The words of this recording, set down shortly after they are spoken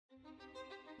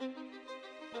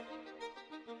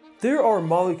There are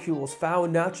molecules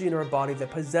found naturally in our body that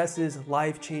possesses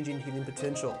life-changing healing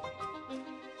potential.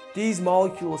 These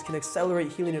molecules can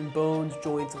accelerate healing in bones,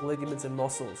 joints, ligaments, and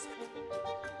muscles.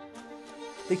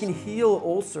 They can heal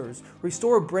ulcers,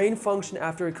 restore brain function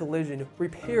after a collision,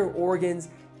 repair organs,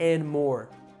 and more.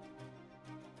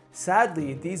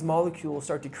 Sadly, these molecules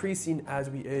start decreasing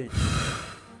as we age.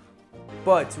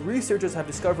 But researchers have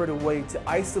discovered a way to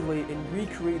isolate and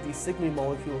recreate these signaling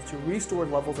molecules to restore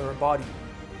levels in our body,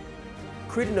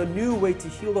 creating a new way to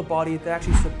heal the body that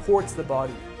actually supports the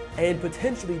body, and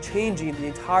potentially changing the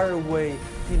entire way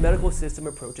the medical system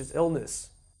approaches illness.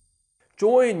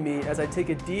 Join me as I take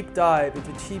a deep dive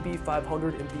into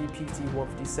TB-500 and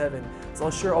BPC-157, as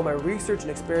I'll share all my research and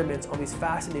experiments on these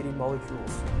fascinating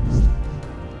molecules.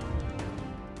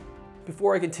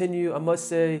 Before I continue, I must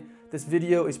say this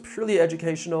video is purely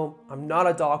educational. I'm not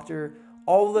a doctor.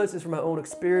 All of this is from my own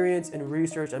experience and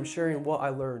research. I'm sharing what I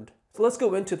learned. So let's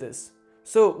go into this.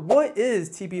 So what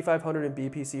is TB-500 and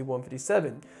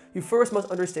BPC-157? You first must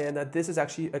understand that this is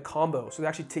actually a combo. So they're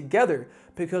actually together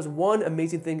because one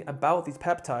amazing thing about these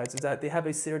peptides is that they have a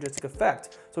synergistic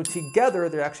effect. So together,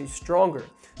 they're actually stronger.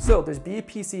 So there's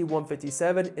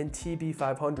BPC-157 and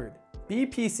TB-500.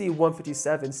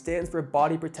 BPC-157 stands for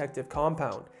body protective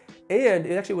compound, and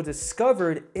it actually was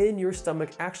discovered in your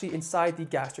stomach, actually inside the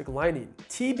gastric lining.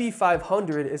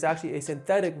 TB-500 is actually a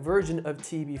synthetic version of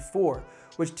TB4,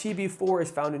 which TB4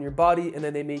 is found in your body, and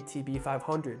then they made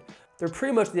TB-500. They're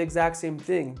pretty much the exact same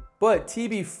thing, but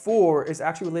TB4 is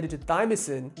actually related to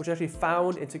thymosin, which is actually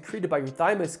found and secreted by your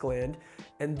thymus gland,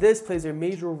 and this plays a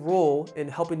major role in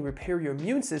helping repair your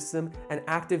immune system and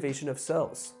activation of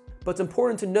cells. But it's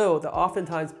important to know that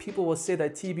oftentimes people will say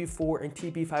that TB4 and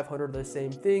TB500 are the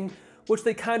same thing, which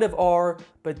they kind of are,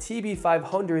 but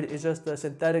TB500 is just the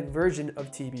synthetic version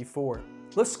of TB4.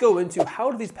 Let's go into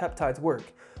how do these peptides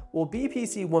work. Well,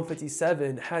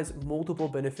 BPC-157 has multiple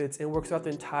benefits and works throughout the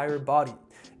entire body.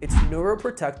 It's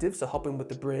neuroprotective, so helping with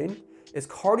the brain. It's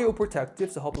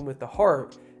cardioprotective, so helping with the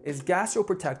heart. It's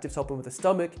gastroprotective, so helping with the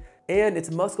stomach, and it's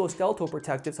musculoskeletal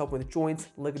protective, so helping with joints,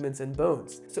 ligaments, and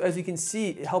bones. So as you can see,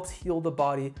 it helps heal the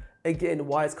body. Again,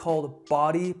 why it's called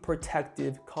body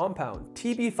protective compound.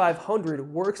 TB500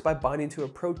 works by binding to a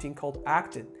protein called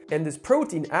actin. And this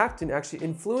protein, actin, actually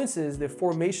influences the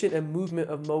formation and movement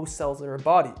of most cells in our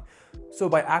body. So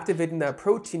by activating that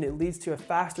protein, it leads to a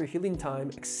faster healing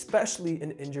time, especially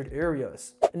in injured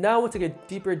areas. And now I want to take a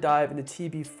deeper dive into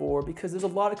TB4 because there's a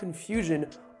lot of confusion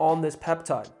on this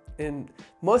peptide. And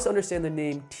must understand the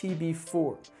name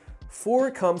TB4.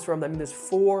 4 comes from, that means there's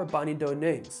 4 binding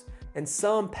domains. And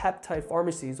some peptide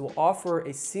pharmacies will offer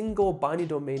a single binding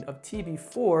domain of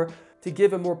TB4 to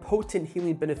give a more potent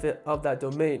healing benefit of that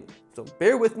domain. So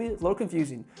bear with me, it's a little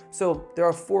confusing. So there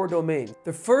are 4 domains.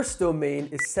 The first domain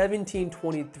is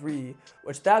 1723,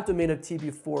 which that domain of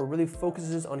TB4 really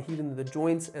focuses on healing the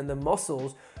joints and the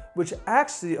muscles, which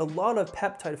actually a lot of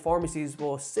peptide pharmacies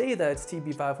will say that it's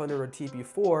TB500 or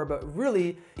TB4, but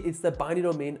really it's the binding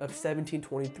domain of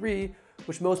 1723,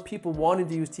 which most people wanting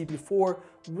to use TB4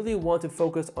 really want to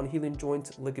focus on healing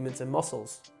joints, ligaments, and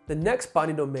muscles. The next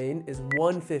binding domain is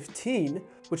 115,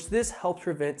 which this helps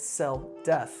prevent cell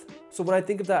death. So when I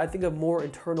think of that, I think of more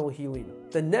internal healing.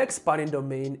 The next binding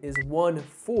domain is 14,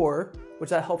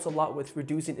 which that helps a lot with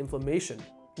reducing inflammation.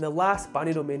 And the last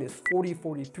binding domain is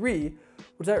 4043,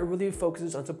 which that really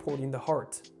focuses on supporting the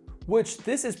heart. Which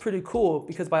this is pretty cool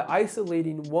because by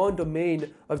isolating one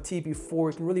domain of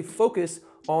TB4, you can really focus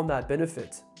on that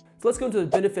benefit. So let's go into the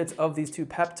benefits of these two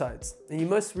peptides. And you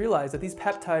must realize that these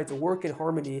peptides work in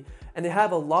harmony and they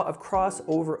have a lot of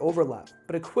crossover overlap.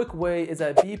 But a quick way is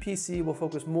that BPC will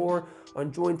focus more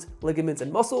on joints, ligaments,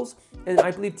 and muscles, and I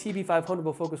believe TB500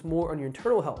 will focus more on your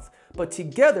internal health. But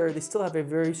together, they still have a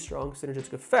very strong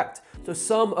synergistic effect. So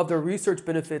some of the research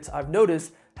benefits I've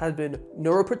noticed has been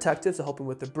neuroprotective, so helping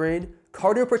with the brain,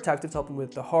 cardioprotective, helping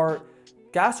with the heart,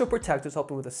 gastroprotective,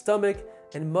 helping with the stomach,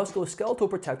 and musculoskeletal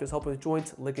protectors, helping with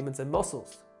joints, ligaments, and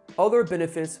muscles. Other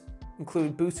benefits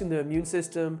include boosting the immune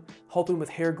system, helping with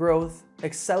hair growth,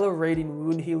 accelerating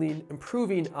wound healing,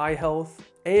 improving eye health,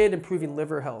 and improving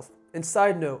liver health. And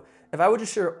side note, if I were to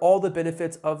share all the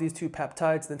benefits of these two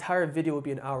peptides, the entire video would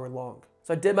be an hour long.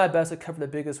 So I did my best to cover the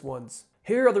biggest ones.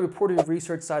 Here are the reported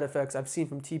research side effects I've seen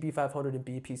from TB-500 and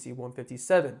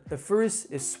BPC-157. The first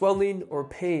is swelling or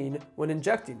pain when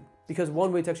injecting, because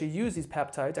one way to actually use these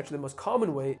peptides, actually the most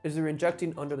common way, is they're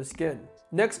injecting under the skin.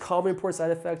 Next common reported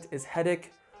side effect is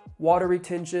headache, water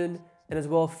retention, and as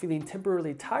well feeling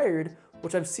temporarily tired,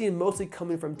 which I've seen mostly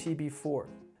coming from TB4.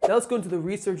 Now let's go into the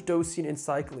research, dosing, and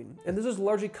cycling. And this is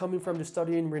largely coming from just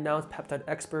studying renowned peptide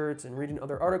experts and reading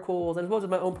other articles, as well as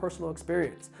my own personal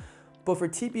experience. But for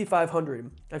TB-500,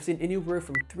 I've seen anywhere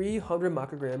from 300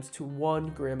 micrograms to 1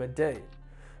 gram a day.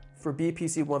 For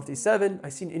BPC-157,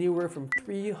 I've seen anywhere from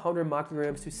 300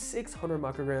 micrograms to 600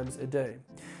 micrograms a day.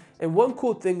 And one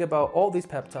cool thing about all these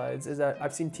peptides is that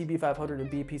I've seen TB-500 and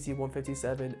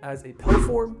BPC-157 as a pill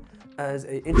form, as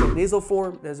an intranasal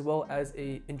form, as well as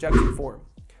an injection form.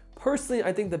 Personally,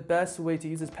 I think the best way to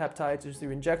use these peptides is through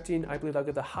injecting. I believe I'll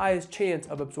get the highest chance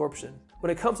of absorption.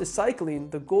 When it comes to cycling,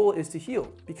 the goal is to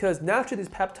heal, because naturally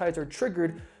these peptides are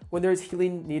triggered when there's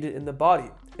healing needed in the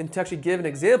body. And to actually give an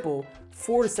example,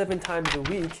 4 to 7 times a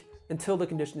week until the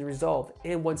condition is resolved.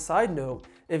 And one side note,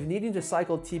 if needing to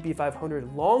cycle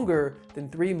TB-500 longer than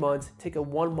 3 months, take a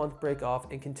 1-month break off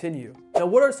and continue. Now,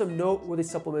 what are some noteworthy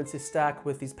supplements to stack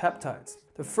with these peptides?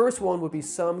 The first one would be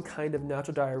some kind of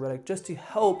natural diuretic just to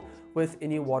help with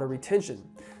any water retention.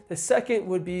 The second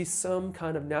would be some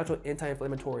kind of natural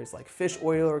anti-inflammatories like fish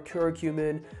oil or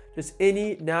curcumin, just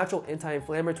any natural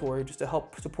anti-inflammatory just to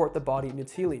help support the body in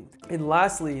its healing. And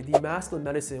lastly, the masculine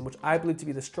medicine, which I believe to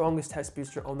be the strongest test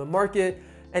booster on the market.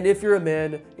 And if you're a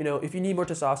man, if you need more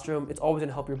testosterone, it's always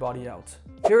gonna help your body out.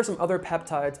 Here are some other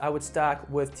peptides I would stack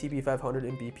with TB-500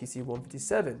 and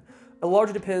BPC-157. It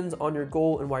largely depends on your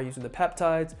goal and why you're using the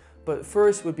peptides, but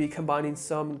first would be combining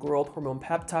some growth hormone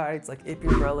peptides like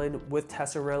ipamorelin with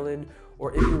testosterone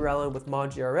or ipamorelin with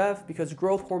MOG-GRF, because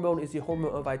growth hormone is the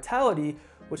hormone of vitality,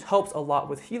 which helps a lot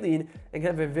with healing and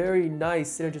can have a very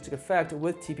nice synergistic effect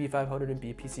with TB-500 and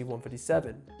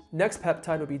BPC-157. Next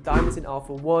peptide would be thymosin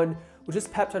alpha-1, which this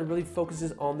peptide really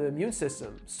focuses on the immune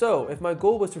system. So if my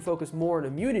goal was to focus more on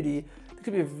immunity, it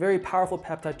could be a very powerful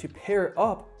peptide to pair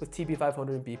up with TB-500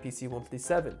 and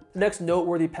BPC-157. The next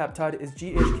noteworthy peptide is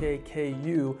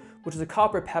GHK-Ku, which is a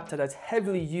copper peptide that's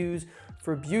heavily used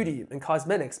for beauty and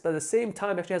cosmetics, but at the same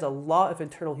time actually has a lot of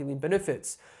internal healing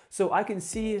benefits. So I can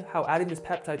see how adding this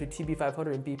peptide to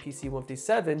TB-500 and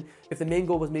BPC-157, if the main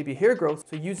goal was maybe hair growth,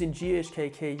 so using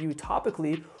GHK-Ku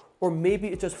topically, or maybe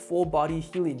it's just full body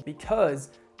healing,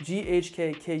 because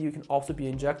GHK-Ku can also be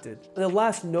injected. And the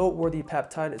last noteworthy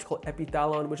peptide is called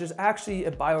epithalone, which is actually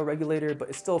a bioregulator, but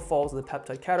it still falls in the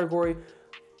peptide category.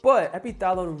 But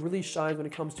epithalone really shines when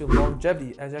it comes to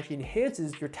longevity, as it actually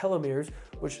enhances your telomeres,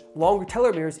 which longer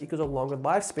telomeres equals a longer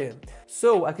lifespan.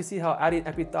 So I can see how adding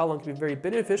epithalone can be very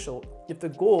beneficial if the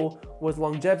goal was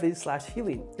longevity /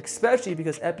 healing, especially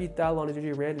because epithalone is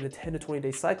usually ran in a 10 to 20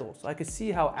 day cycle. So I could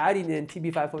see how adding in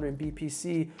TB-500 and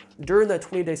BPC during that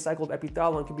 20-day cycle of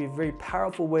epithalone can be a very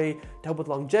powerful way to help with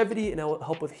longevity and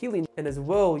help with healing, and as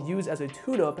well use as a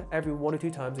tune-up every 1 or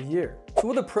 2 times a year. So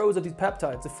what are the pros of these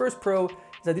peptides? The first pro is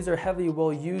that these are heavily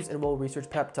well-used and well-researched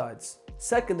peptides.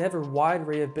 Second, they have a wide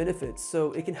array of benefits,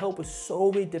 so it can help with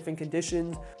so many different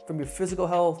conditions, from your physical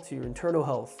health to your internal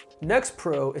health. Next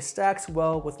pro, it stacks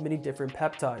well with many different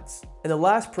peptides. And the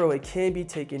last pro, it can be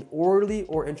taken orally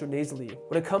or intranasally.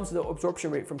 When it comes to the absorption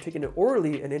rate from taking it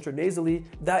orally and intranasally,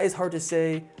 that is hard to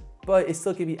say, but it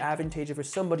still can be advantageous for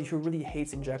somebody who really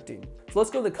hates injecting. So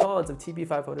let's go to the cons of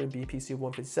TB-500 and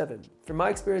BPC-157. From my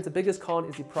experience, the biggest con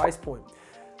is the price point.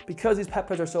 Because these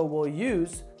peptides are so well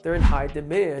used, they're in high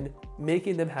demand,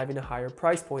 making them having a higher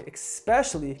price point,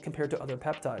 especially compared to other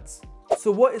peptides. So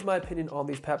what is my opinion on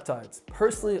these peptides?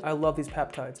 Personally, I love these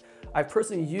peptides. I've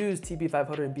personally used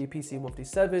TB-500 and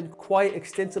BPC-157 quite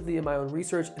extensively in my own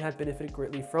research and have benefited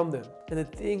greatly from them. And the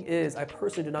thing is, I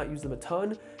personally do not use them a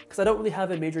ton because I don't really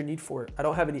have a major need for it. I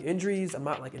don't have any injuries, I'm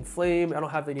not inflamed, I don't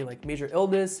have any major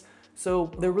illness.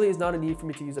 So there really is not a need for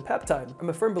me to use a peptide. I'm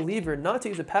a firm believer not to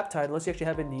use a peptide unless you actually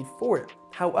have a need for it.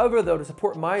 However, though, to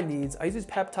support my needs, I use these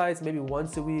peptides maybe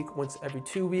once a week, once every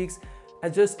 2 weeks,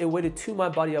 as just a way to tune my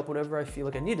body up whenever I feel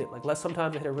like I need it.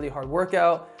 Sometimes I hit a really hard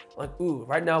workout, ooh,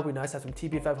 right now it would be nice to have some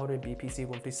TB-500 and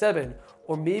BPC-157.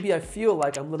 Or maybe I feel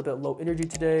like I'm a little bit low energy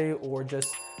today, or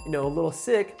just, a little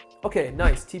sick. Okay,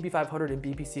 nice, TB-500 and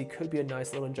BPC could be a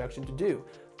nice little injection to do.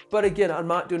 But again, I'm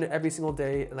not doing it every single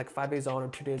day, 5 days on or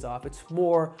 2 days off. It's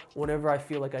more whenever I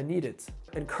feel like I need it.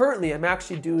 And currently, I'm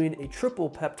actually doing a triple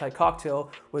peptide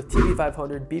cocktail with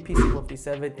TB-500,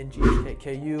 BPC-157, and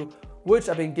GHK-Ku, which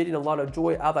I've been getting a lot of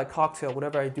joy out of that cocktail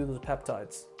whenever I do those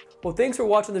peptides. Well, thanks for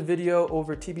watching the video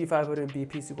over TB-500 and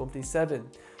BPC-157.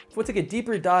 If you want to take a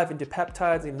deeper dive into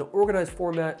peptides in an organized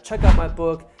format, check out my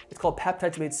book. It's called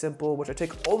Peptides Made Simple, which I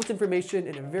take all this information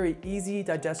in a very easy,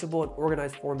 digestible, and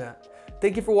organized format.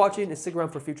 Thank you for watching, and stick around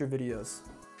for future videos.